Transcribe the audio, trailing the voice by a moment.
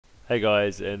Hey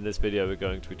guys, in this video we're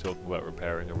going to be talking about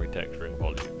repairing and retexturing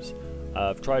volumes.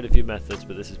 I've tried a few methods,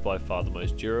 but this is by far the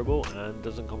most durable and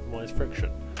doesn't compromise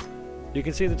friction. You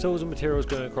can see the tools and materials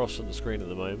going across on the screen at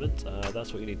the moment.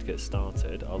 That's what you need to get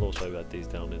started. I'll also add these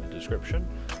down in the description.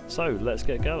 So let's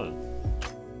get going.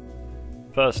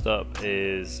 First up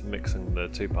is mixing the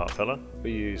two-part filler.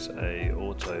 We use a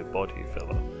auto body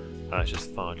filler. It's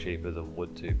just far cheaper than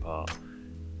wood two-part.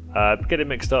 Get it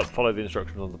mixed up, follow the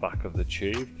instructions on the back of the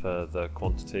tube for the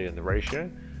quantity and the ratio,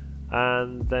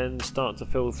 and then start to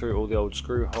fill through all the old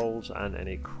screw holes and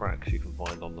any cracks you can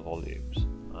find on the volumes.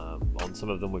 On some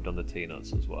of them we've done the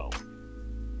T-nuts as well.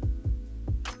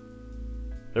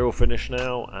 They're all finished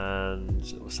now and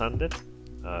sanded.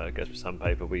 It goes with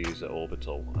sandpaper. We use an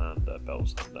orbital and a belt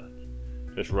sander.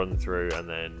 Just run through and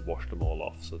then wash them all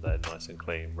off so they're nice and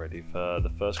clean, ready for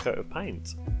the first coat of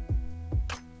paint.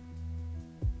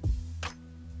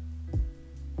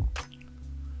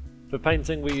 For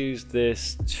painting we use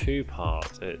this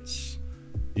two-part. It's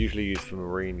usually used for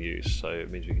marine use, so it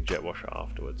means we can jet wash it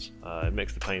afterwards.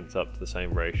 Mix the paint up to the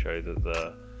same ratio that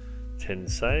the tin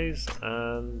says,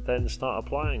 and then start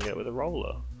applying it with a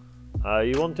roller.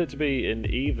 You want it to be an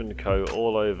even coat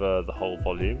all over the whole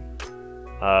volume.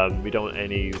 We don't want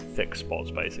any thick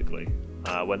spots basically.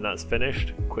 When that's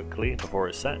finished, quickly before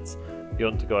it sets, you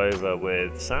want to go over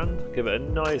with sand, give it a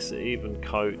nice even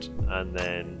coat, and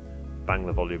then bang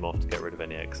the volume off to get rid of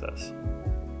any excess.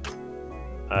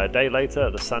 A day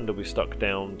later the sand will be stuck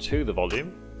down to the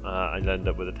volume and you'll end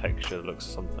up with a texture that looks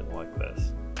something like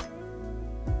this.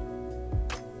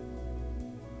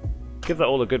 Give that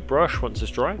all a good brush once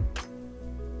it's dry.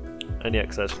 Any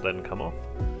excess will then come off,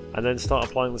 and then start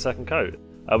applying the second coat.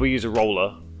 We use a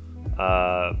roller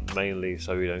mainly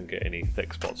so we don't get any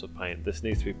thick spots of paint. This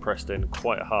needs to be pressed in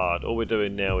quite hard. All we're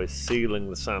doing now is sealing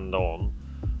the sand on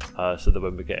so that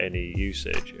when we get any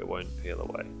usage it won't peel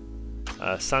away.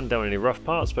 Sand down any rough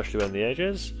parts, especially around the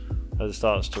edges, as it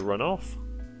starts to run off.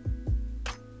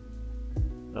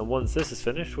 And once this is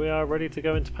finished we are ready to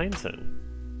go into painting.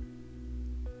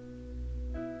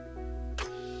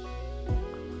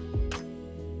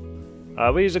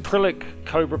 We use acrylic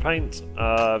Cobra paint.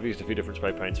 I've used a few different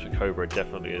spray paints, but Cobra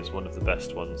definitely is one of the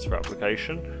best ones for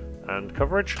application and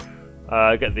coverage.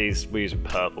 Get these, we use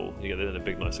purple, you get this in a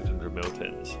big nice 600ml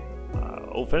tins.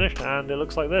 All finished and it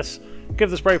looks like this. Give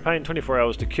the spray paint 24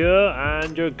 hours to cure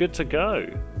and you're good to go.